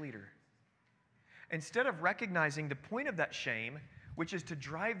cheerleader. Instead of recognizing the point of that shame, which is to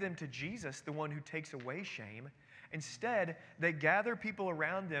drive them to Jesus, the one who takes away shame, instead, they gather people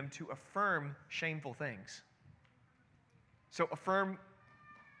around them to affirm shameful things. So affirm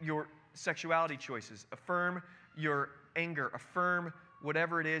your sexuality choices, affirm your anger, affirm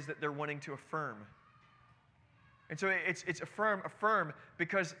whatever it is that they're wanting to affirm. And so it's affirm,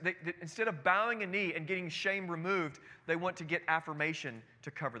 because they, instead of bowing a knee and getting shame removed, they want to get affirmation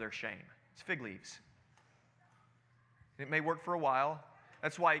to cover their shame. It's fig leaves. It may work for a while.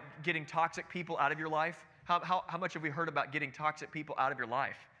 That's why getting toxic people out of your life, how much have we heard about getting toxic people out of your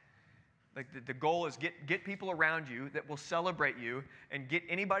life? Like the goal is get people around you that will celebrate you and get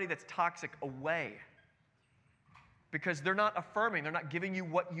anybody that's toxic away. Because they're not affirming, they're not giving you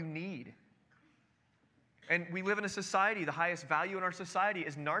what you need. And we live in a society, the highest value in our society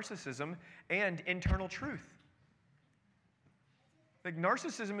is narcissism and internal truth. Like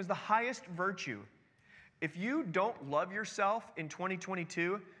narcissism is the highest virtue. If you don't love yourself in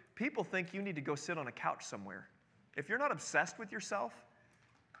 2022, people think you need to go sit on a couch somewhere. If you're not obsessed with yourself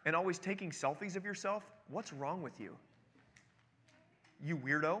and always taking selfies of yourself, what's wrong with you? You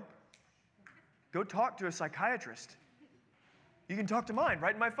weirdo. Go talk to a psychiatrist. You can talk to mine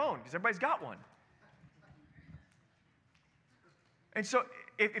right in my phone because everybody's got one. And so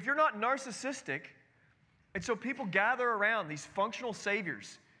if you're not narcissistic, and so people gather around these functional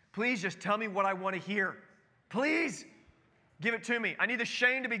saviors, please just tell me what I want to hear. Please give it to me. I need the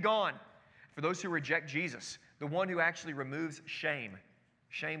shame to be gone. For those who reject Jesus, the one who actually removes shame,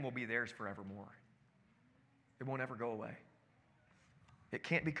 shame will be theirs forevermore. It won't ever go away. It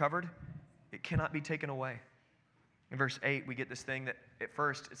can't be covered. It cannot be taken away. In verse 8, we get this thing that at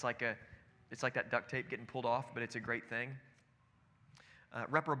first it's like that duct tape getting pulled off, but it's a great thing.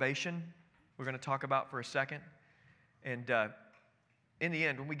 Reprobation, we're going to talk about for a second. And in the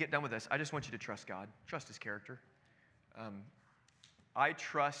end, when we get done with this, I just want you to trust God. Trust His character. I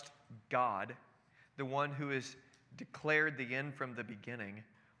trust God, the one who has declared the end from the beginning,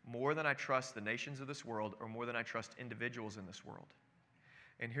 more than I trust the nations of this world or more than I trust individuals in this world.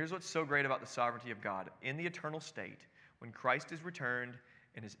 And here's what's so great about the sovereignty of God. In the eternal state, when Christ is returned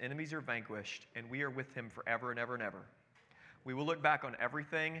and His enemies are vanquished and we are with Him forever and ever and ever, we will look back on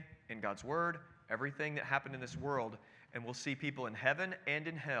everything in God's Word, everything that happened in this world, and we'll see people in heaven and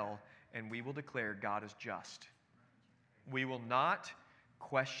in hell, and we will declare God is just. We will not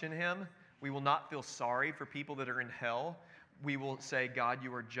question Him. We will not feel sorry for people that are in hell. We will say, God,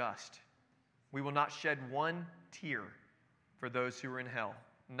 you are just. We will not shed one tear for those who are in hell.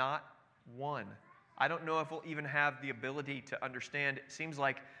 Not one. I don't know if we'll even have the ability to understand. It seems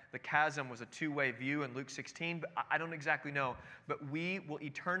like the chasm was a two-way view in Luke 16, but I don't exactly know. But we will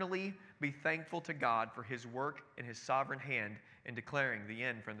eternally be thankful to God for His work in His sovereign hand in declaring the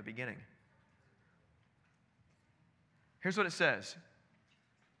end from the beginning. Here's what it says.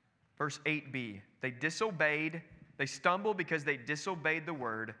 Verse 8b, they stumbled because they disobeyed the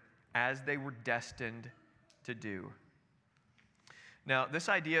word as they were destined to do. Now, this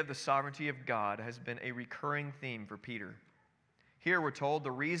idea of the sovereignty of God has been a recurring theme for Peter. Here we're told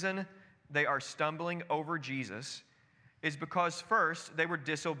the reason they are stumbling over Jesus is because first they were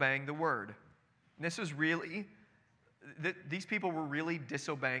disobeying the word. And this is really, these people were really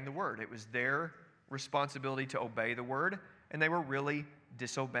disobeying the word. It was their responsibility to obey the word, and they were really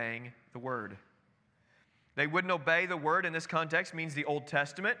disobeying the word. They wouldn't obey the word in this context means the Old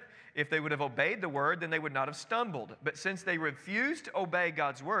Testament. If they would have obeyed the word, then they would not have stumbled. But since they refused to obey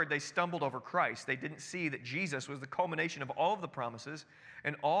God's word, they stumbled over Christ. They didn't see that Jesus was the culmination of all of the promises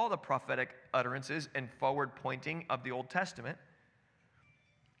and all the prophetic utterances and forward pointing of the Old Testament.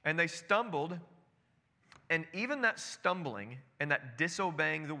 And they stumbled, and even that stumbling and that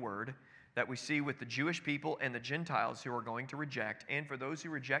disobeying the word that we see with the Jewish people and the Gentiles who are going to reject, and for those who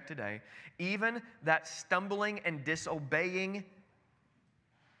reject today, even that stumbling and disobeying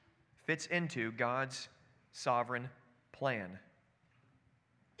fits into God's sovereign plan.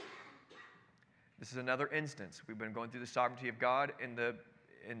 This is another instance. We've been going through the sovereignty of God in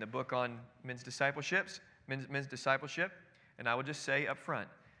the book on men's discipleship, and I will just say up front,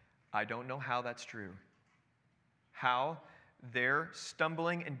 I don't know how that's true. How their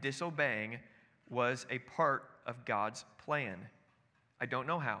stumbling and disobeying was a part of God's plan. I don't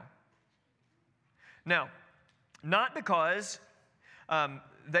know how. Now, not because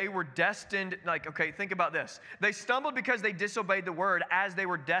they were destined, like, okay, think about this. They stumbled because they disobeyed the word as they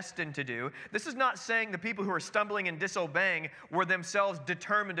were destined to do. This is not saying the people who are stumbling and disobeying were themselves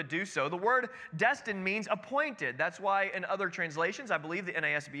determined to do so. The word destined means appointed. That's why in other translations, I believe the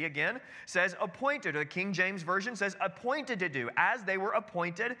NASB again says appointed, or the King James Version says appointed to do, as they were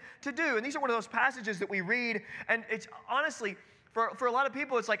appointed to do. And these are one of those passages that we read, and it's honestly, for a lot of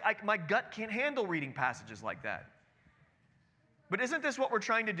people, it's like my gut can't handle reading passages like that. But isn't this what we're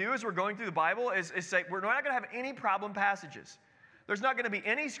trying to do as we're going through the Bible, is say we're not going to have any problem passages. There's not going to be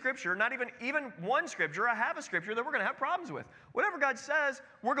any scripture, not even one scripture, I have a scripture that we're going to have problems with. Whatever God says,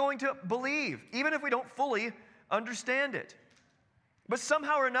 we're going to believe, even if we don't fully understand it. But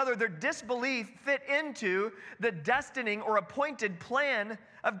somehow or another, their disbelief fit into the destining or appointed plan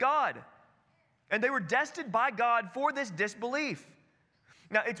of God. And they were destined by God for this disbelief.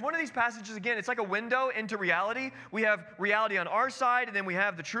 Now, it's one of these passages, again, it's like a window into reality. We have reality on our side, and then we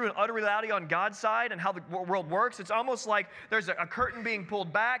have the true and utter reality on God's side and how the world works. It's almost like there's a curtain being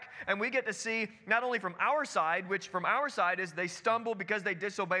pulled back, and we get to see not only from our side, which from our side is they stumble because they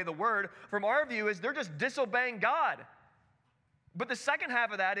disobey the word. From our view is they're just disobeying God. But the second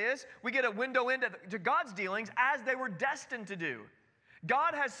half of that is we get a window into God's dealings as they were destined to do.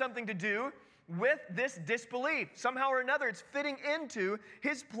 God has something to do with this disbelief. Somehow or another, it's fitting into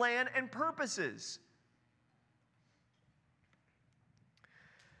His plan and purposes.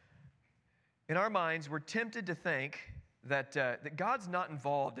 In our minds, we're tempted to think that God's not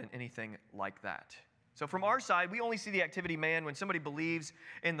involved in anything like that. So from our side, we only see the activity man when somebody believes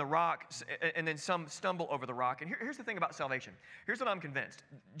in the rock and then some stumble over the rock. And here's the thing about salvation. Here's what I'm convinced.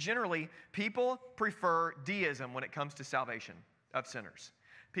 Generally, people prefer deism when it comes to salvation of sinners.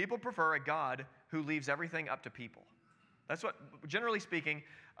 People prefer a God who leaves everything up to people. That's what, generally speaking,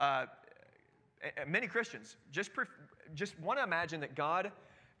 many Christians just want to imagine that God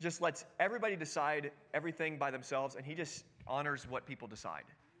just lets everybody decide everything by themselves, and He just honors what people decide.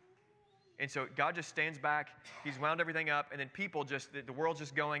 And so God just stands back, He's wound everything up, and then people the world's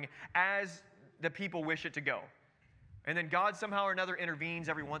just going as the people wish it to go. And then God somehow or another intervenes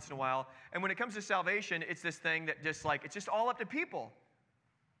every once in a while. And when it comes to salvation, it's this thing that it's just all up to people.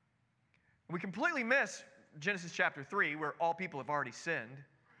 We completely miss Genesis chapter 3, where all people have already sinned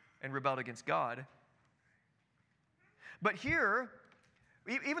and rebelled against God. But here,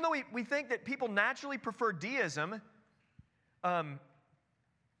 even though we think that people naturally prefer deism, I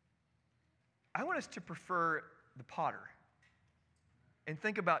want us to prefer the potter and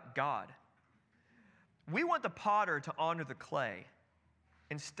think about God. We want the potter to honor the clay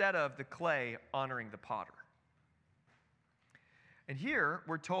instead of the clay honoring the potter. And here,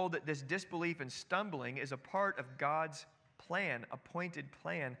 we're told that this disbelief and stumbling is a part of God's plan, appointed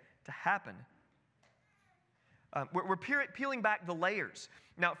plan to happen. We're peeling back the layers.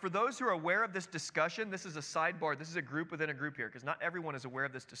 Now, for those who are aware of this discussion, this is a sidebar. This is a group within a group here, because not everyone is aware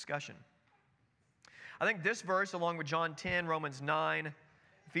of this discussion. I think this verse, along with John 10, Romans 9,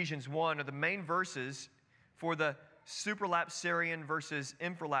 Ephesians 1, are the main verses for the supralapsarian versus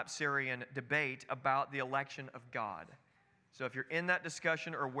infralapsarian debate about the election of God. So if you're in that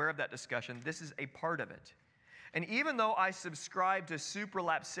discussion or aware of that discussion, this is a part of it. And even though I subscribe to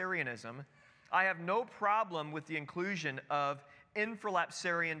supralapsarianism, I have no problem with the inclusion of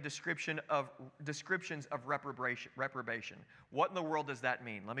infralapsarian descriptions of reprobation. What in the world does that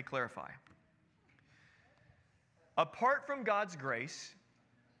mean? Let me clarify. Apart from God's grace,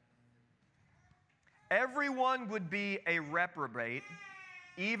 everyone would be a reprobate,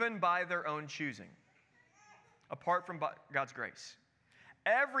 even by their own choosing. Apart from God's grace.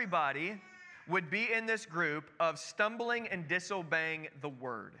 Everybody would be in this group of stumbling and disobeying the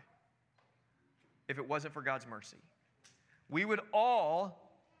word if it wasn't for God's mercy. We would all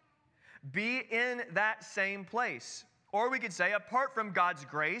be in that same place. Or we could say, apart from God's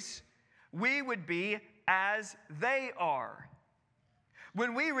grace, we would be as they are.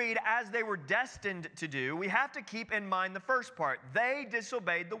 When we read as they were destined to do, we have to keep in mind the first part. They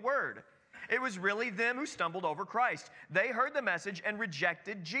disobeyed the word. It was really them who stumbled over Christ. They heard the message and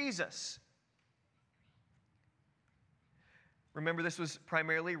rejected Jesus. Remember, this was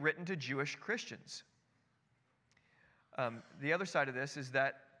primarily written to Jewish Christians. The other side of this is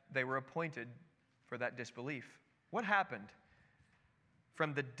that they were appointed for that disbelief. What happened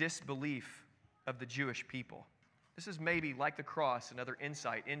from the disbelief of the Jewish people? This is maybe, like the cross, another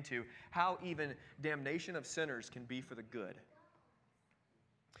insight into how even damnation of sinners can be for the good.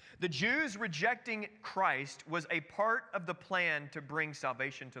 The Jews rejecting Christ was a part of the plan to bring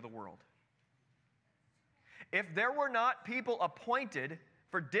salvation to the world. If there were not people appointed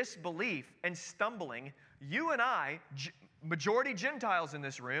for disbelief and stumbling, you and I, majority Gentiles in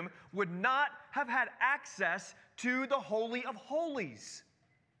this room, would not have had access to the Holy of Holies.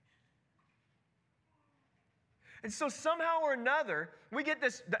 And so somehow or another, we get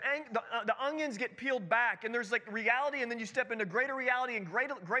this, the onions get peeled back, and there's like reality, and then you step into greater reality and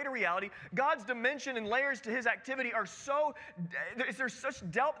greater reality. God's dimension and layers to his activity are there's such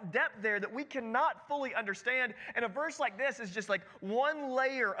depth there that we cannot fully understand. And a verse like this is just like one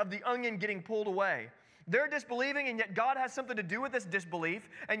layer of the onion getting pulled away. They're disbelieving, and yet God has something to do with this disbelief,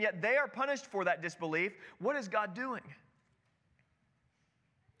 and yet they are punished for that disbelief. What is God doing?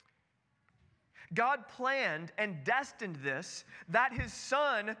 God planned and destined this, that his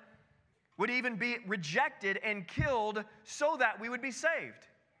son would even be rejected and killed so that we would be saved.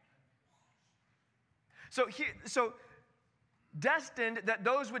 So destined that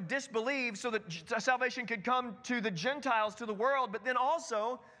those would disbelieve so that salvation could come to the Gentiles, to the world, but then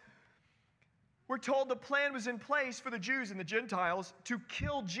also we're told the plan was in place for the Jews and the Gentiles to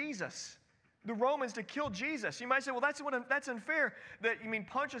kill Jesus. The Romans to kill Jesus. You might say, well, that's unfair. You mean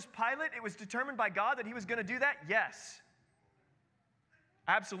Pontius Pilate, it was determined by God that he was going to do that? Yes.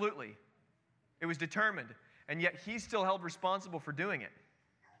 Absolutely. It was determined. And yet he's still held responsible for doing it.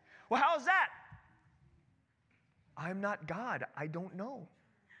 Well, how is that? I'm not God. I don't know.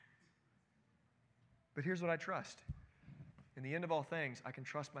 But here's what I trust. In the end of all things, I can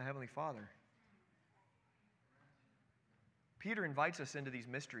trust my Heavenly Father. Peter invites us into these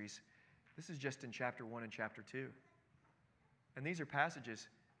mysteries. This is just in chapter 1 and chapter 2. And these are passages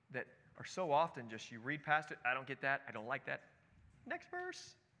that are so often just you read past it, I don't get that, I don't like that. Next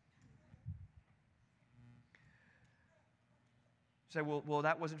verse. You say, well,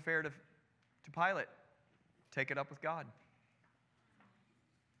 that wasn't fair to Pilate. Take it up with God.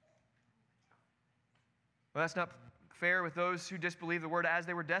 Well, that's not fair with those who disbelieve the word as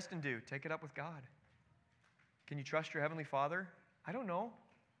they were destined to. Take it up with God. Can you trust your Heavenly Father? I don't know.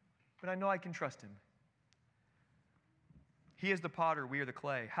 But I know I can trust him. He is the potter, we are the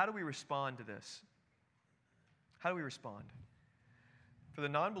clay. How do we respond to this? How do we respond? For the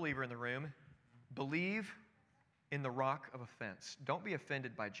non-believer in the room, believe in the rock of offense. Don't be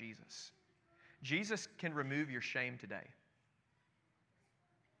offended by Jesus. Jesus can remove your shame today.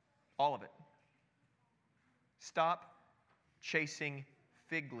 All of it. Stop chasing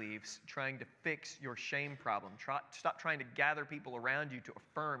fig leaves trying to fix your shame problem. Stop trying to gather people around you to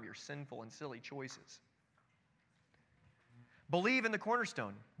affirm your sinful and silly choices. Believe in the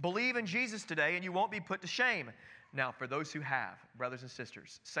cornerstone. Believe in Jesus today and you won't be put to shame. Now, for those who have, brothers and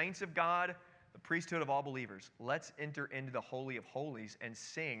sisters, saints of God, the priesthood of all believers, let's enter into the Holy of Holies and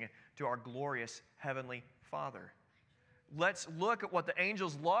sing to our glorious Heavenly Father. Let's look at what the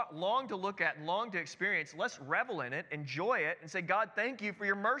angels long to look at and long to experience. Let's revel in it, enjoy it, and say, God, thank you for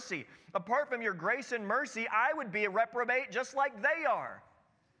your mercy. Apart from your grace and mercy, I would be a reprobate just like they are.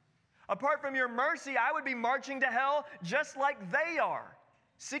 Apart from your mercy, I would be marching to hell just like they are,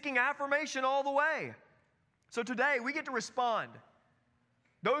 seeking affirmation all the way. So today, we get to respond.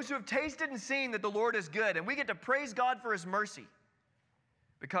 Those who have tasted and seen that the Lord is good, and we get to praise God for his mercy.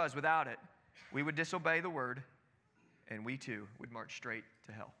 Because without it, we would disobey the word, and we too would march straight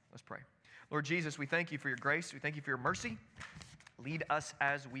to hell. Let's pray. Lord Jesus, we thank you for your grace. We thank you for your mercy. Lead us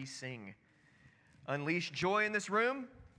as we sing. Unleash joy in this room.